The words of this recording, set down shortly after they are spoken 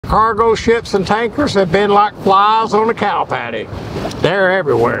cargo ships and tankers have been like flies on a cow patty. They're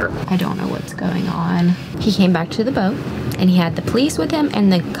everywhere. I don't know what's going on. He came back to the boat and he had the police with him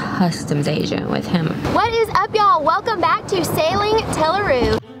and the customs agent with him. What is up, y'all? Welcome back to Sailing Tela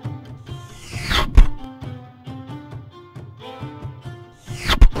Ru.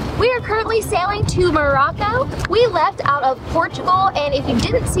 We are currently sailing to Morocco. We left out of Portugal, and if you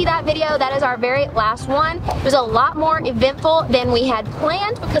didn't see that video, that is our very last one. It was a lot more eventful than we had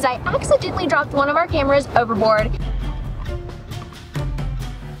planned because I accidentally dropped one of our cameras overboard.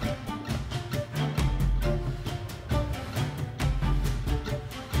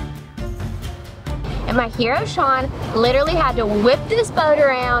 And my hero, Sean, literally had to whip this boat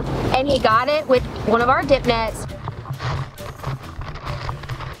around, and he got it with one of our dip nets.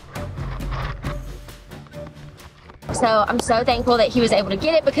 So I'm so thankful that he was able to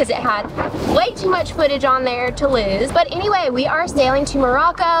get it because it had way too much footage on there to lose. But anyway, we are sailing to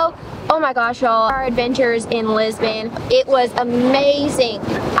Morocco. Oh my gosh, y'all, our adventures in Lisbon, it was amazing.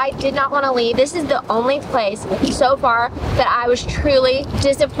 I did not want to leave. This is the only place so far that I was truly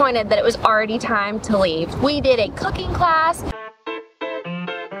disappointed that it was already time to leave. We did a cooking class.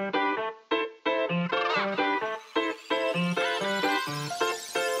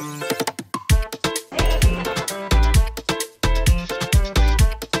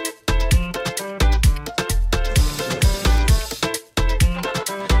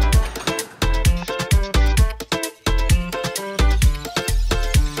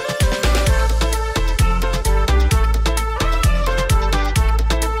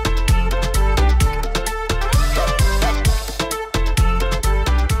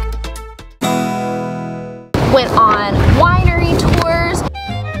 Went on winery tours.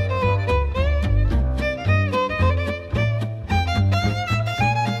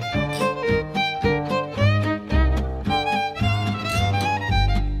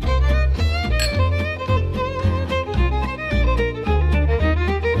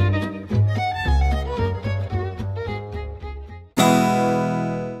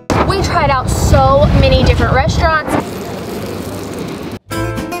 We tried out so many different restaurants.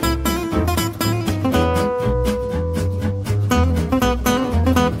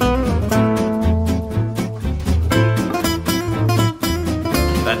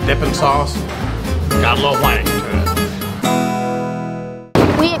 Dipping sauce got a little wang to it.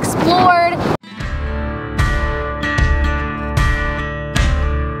 We explored.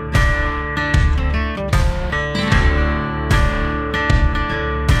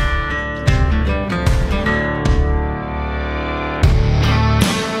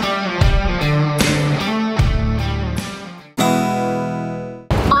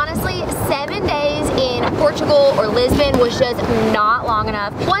 Honestly, 7 days in Portugal or Lisbon was just not long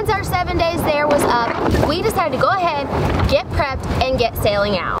enough. Once our 7 days there was up, we decided to go ahead, get prepped, and get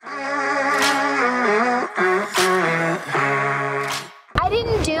sailing out. I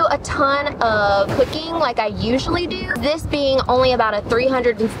didn't do a ton of cooking like I usually do. This being only about a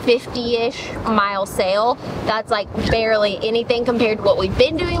 350-ish mile sail, that's like barely anything compared to what we've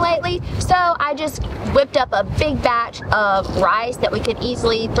been doing lately. So I just whipped up a big batch of rice that we could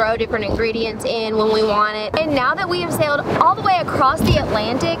easily throw different ingredients in when we want it. And now that we have sailed all the way across the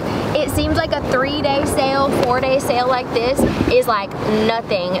Atlantic, it seems like a 3-day sail, 4-day sail like this is like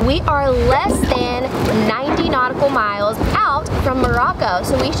nothing. We are less than 90 nautical miles out from Morocco,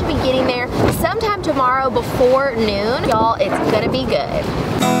 so we should be getting there sometime tomorrow before noon. Y'all, it's gonna be good.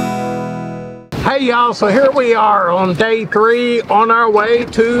 Hey y'all, so here we are on day 3 on our way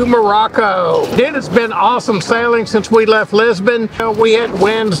to Morocco. It has been awesome sailing since we left Lisbon. We had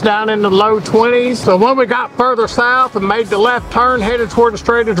winds down in the low 20s. So when we got further south and made the left turn headed toward the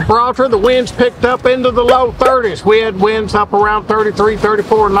Strait of Gibraltar, the winds picked up into the low 30s. We had winds up around 33,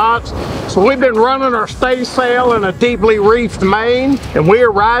 34 knots. So we've been running our stay sail in a deeply reefed main, and we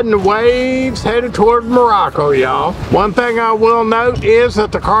are riding the waves headed toward Morocco, y'all. One thing I will note is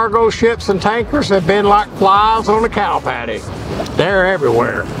that the cargo ships and tankers have been like flies on a cow patty. They're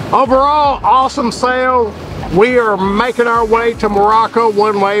everywhere. Overall, awesome sail. We are making our way to Morocco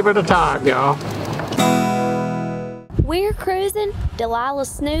one wave at a time, y'all. We're cruising,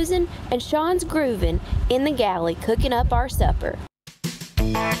 Delilah's snoozing, and Sean's grooving in the galley cooking up our supper.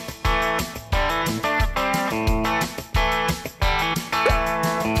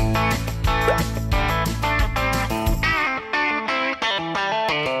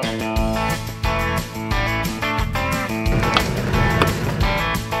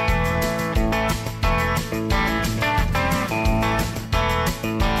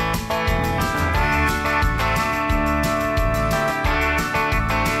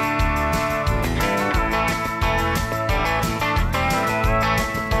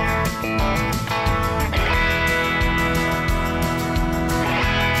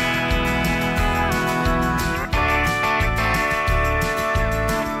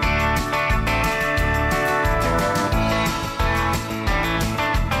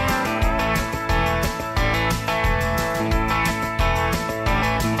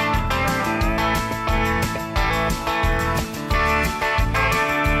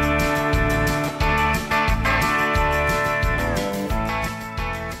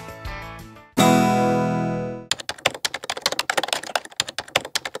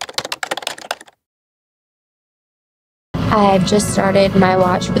 I've just started my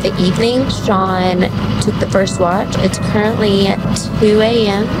watch for the evening. Sean took the first watch. It's currently 2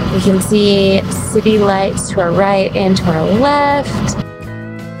 a.m. We can see city lights to our right and to our left.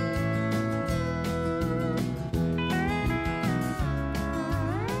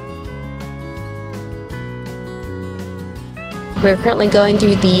 We're currently going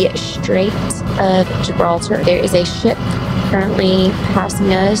through the Strait of Gibraltar. There is a ship currently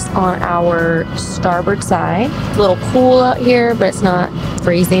passing us on our starboard side. It's a little cool out here, but it's not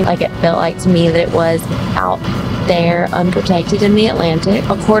freezing like it felt like to me that it was out there unprotected in the Atlantic.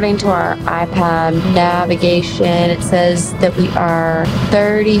 According to our iPad navigation, it says that we are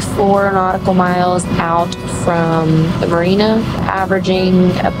 34 nautical miles out from the marina,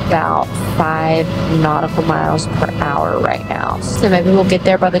 averaging about 5 nautical miles per hour right now. So maybe we'll get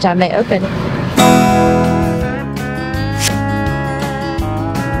there by the time they open.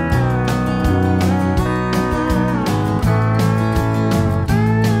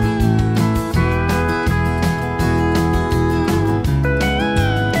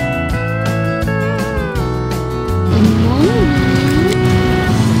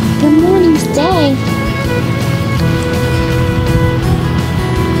 Good morning, stay.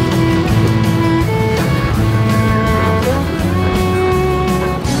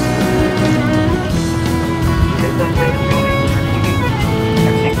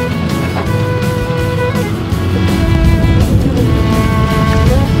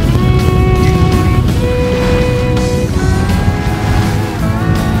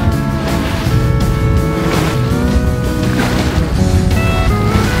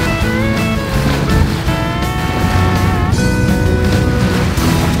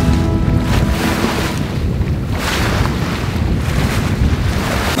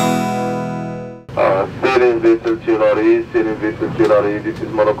 This is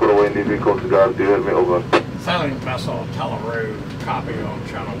Morocco Wind Navy Coast Guard. Do you hear me? Over. Sailing vessel Tela Ru, copy on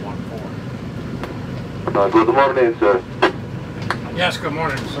channel 14. Good morning, sir. Yes, good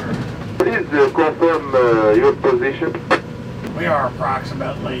morning, sir. Please confirm your position. We are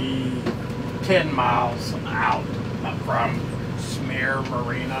approximately 10 miles out from Smere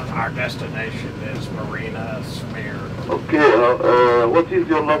Marina. Our destination is Marina Smere. Okay, what is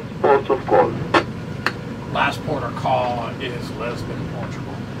your last port of call? Last port of call is Lisbon, Portugal.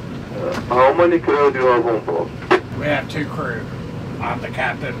 How many crew do you have on board? We have 2 crew. I'm the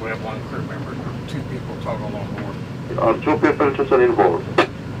captain. We have 1 crew member. 2 people total on board. Are 2 people total involved?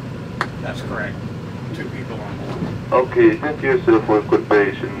 That's correct. 2 people on board. Okay, thank you, sir, for your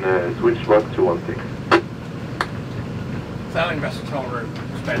cooperation. Switch back to 16. Sailing vessel Tela Ru,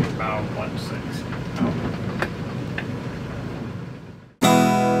 expecting bound 16.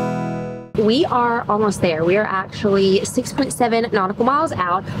 We are almost there. We are actually 6.7 nautical miles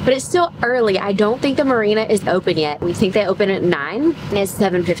out, but it's still early. I don't think the marina is open yet. We think they open at 9 and it's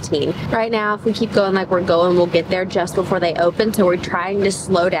 7:15. Right now, if we keep going like we're going, we'll get there just before they open. So we're trying to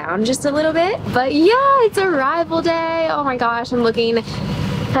slow down just a little bit. But yeah, it's arrival day. Oh my gosh, I'm looking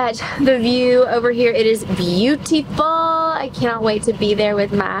at the view over here. It is beautiful. I cannot wait to be there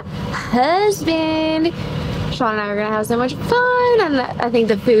with my husband. Sean and I are gonna have so much fun, and I think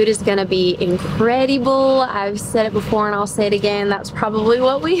the food is gonna be incredible. I've said it before and I'll say it again. That's probably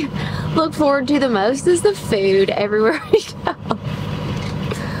what we look forward to the most, is the food everywhere we go.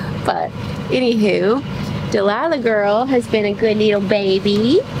 But anywho, Delilah girl has been a good little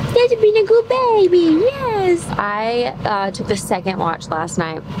baby. Has been a good baby, yes. I took the second watch last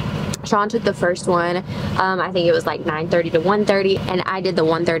night. Sean took the first one. I think it was like 9:30 to 1:30, and I did the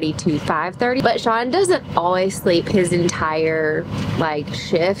 1:30 to 5:30. But Sean doesn't always sleep his entire like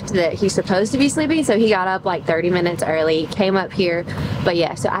shift that he's supposed to be sleeping, so he got up like 30 minutes early, came up here. But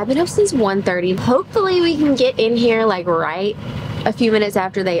yeah, so I've been up since 1:30. Hopefully we can get in here like right a few minutes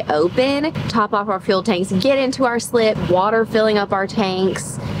after they open, top off our fuel tanks, get into our slip, water filling up our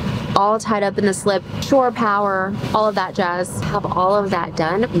tanks, all tied up in the slip, shore power, all of that jazz. Have all of that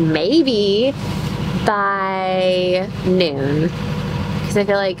done maybe by noon, because I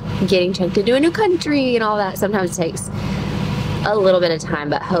feel like getting checked into a new country and all that sometimes takes a little bit of time.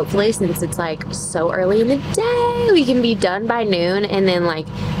 But hopefully, since it's like so early in the day, we can be done by noon and then like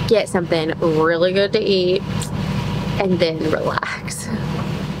get something really good to eat and then relax.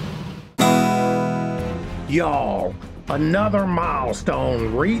 Y'all, another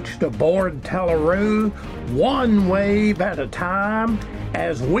milestone reached aboard Tela Ru, one wave at a time,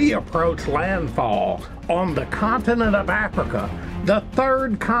 as we approach landfall on the continent of Africa, the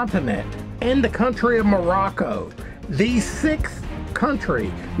third continent, in the country of Morocco, the 6th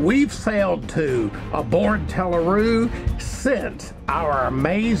country we've sailed to aboard Tela Ru since our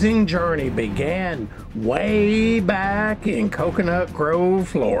amazing journey began way back in Coconut Grove,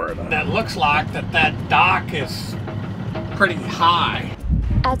 Florida. That looks like that dock is pretty high.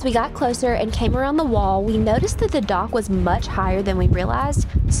 As we got closer and came around the wall, we noticed that the dock was much higher than we realized,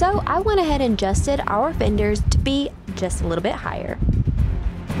 so I went ahead and adjusted our fenders to be just a little bit higher.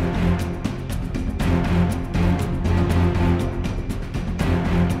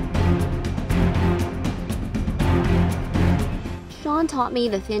 Sean taught me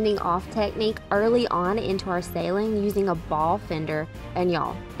the fending off technique early on into our sailing using a ball fender, and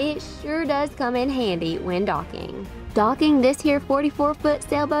y'all, it sure does come in handy when docking. Docking this here 44-foot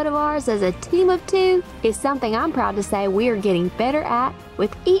sailboat of ours as a team of two is something I'm proud to say we are getting better at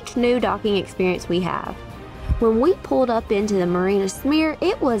with each new docking experience we have. When we pulled up into the Marina Smear,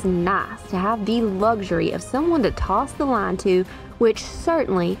 it was nice to have the luxury of someone to toss the line to, which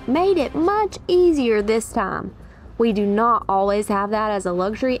certainly made it much easier this time. We do not always have that as a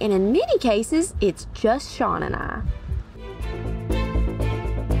luxury, and in many cases, it's just Sean and I.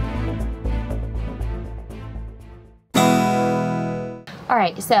 All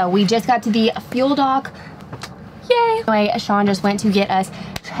right, so we just got to the fuel dock. Yay! Anyway, Sean just went to get us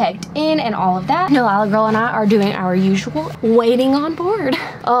checked in and all of that. Delilah girl and I are doing our usual waiting on board.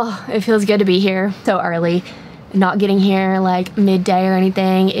 Oh, it feels good to be here so early. Not getting here like midday or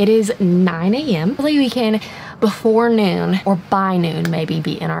anything. It is 9 a.m. Hopefully we can, before noon or by noon, maybe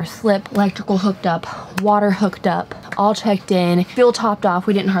be in our slip, electrical hooked up, water hooked up, all checked in, fuel topped off.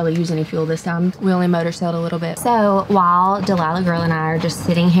 We didn't hardly use any fuel this time. We only motor sailed a little bit. So while Delilah girl and I are just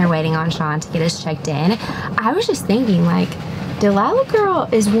sitting here waiting on Sean to get us checked in, I was just thinking, like, Delilah girl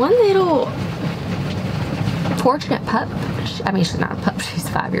is one little fortunate pup. I mean, she's not a pup, she's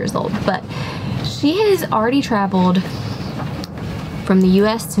 5 years old, but she has already traveled from the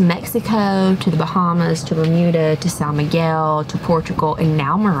US to Mexico, to the Bahamas, to Bermuda, to San Miguel, to Portugal, and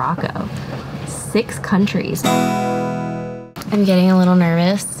now Morocco. 6 countries. I'm getting a little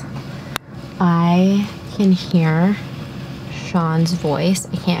nervous. I can hear Sean's voice.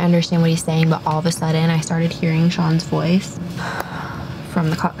 I can't understand what he's saying, but all of a sudden I started hearing Sean's voice from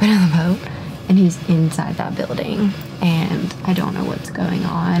the cockpit of the boat, and he's inside that building, and I don't know what's going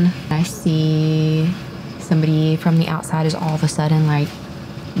on. I see somebody from the outside is all of a sudden like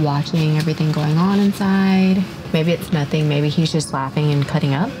watching everything going on inside. Maybe it's nothing, maybe he's just laughing and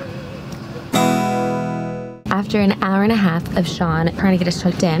cutting up. After an hour and a half of Sean trying to get us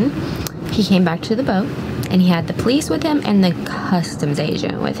checked in, he came back to the boat and he had the police with him and the customs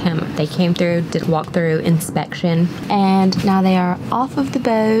agent with him. They came through, did walk through inspection, and now they are off of the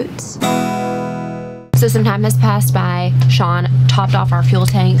boat. So some time has passed by. Sean topped off our fuel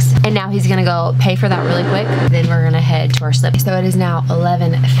tanks, and now he's gonna go pay for that really quick. Then we're gonna head to our slip. So it is now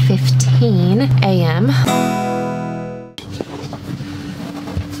 11:15 a.m.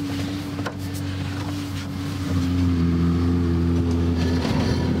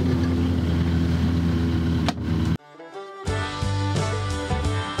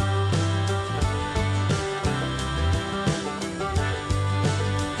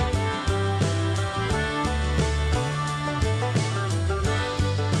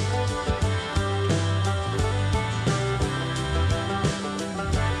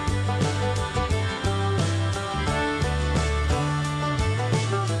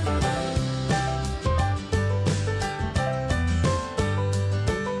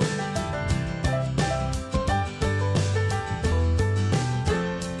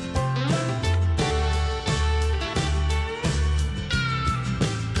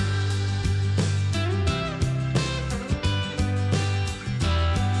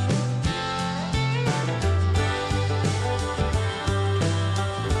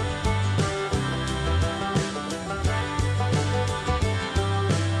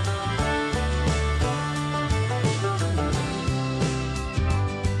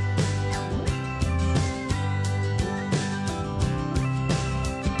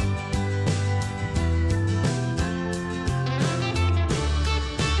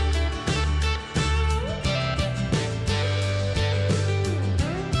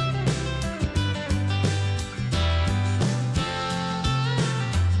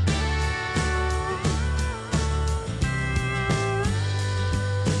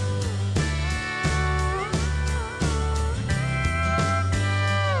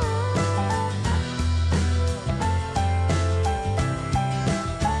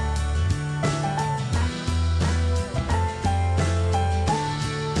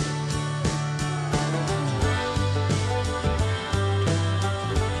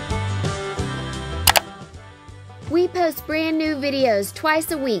 post brand new videos twice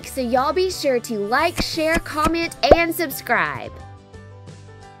a week, so y'all be sure to like, share, comment, and subscribe.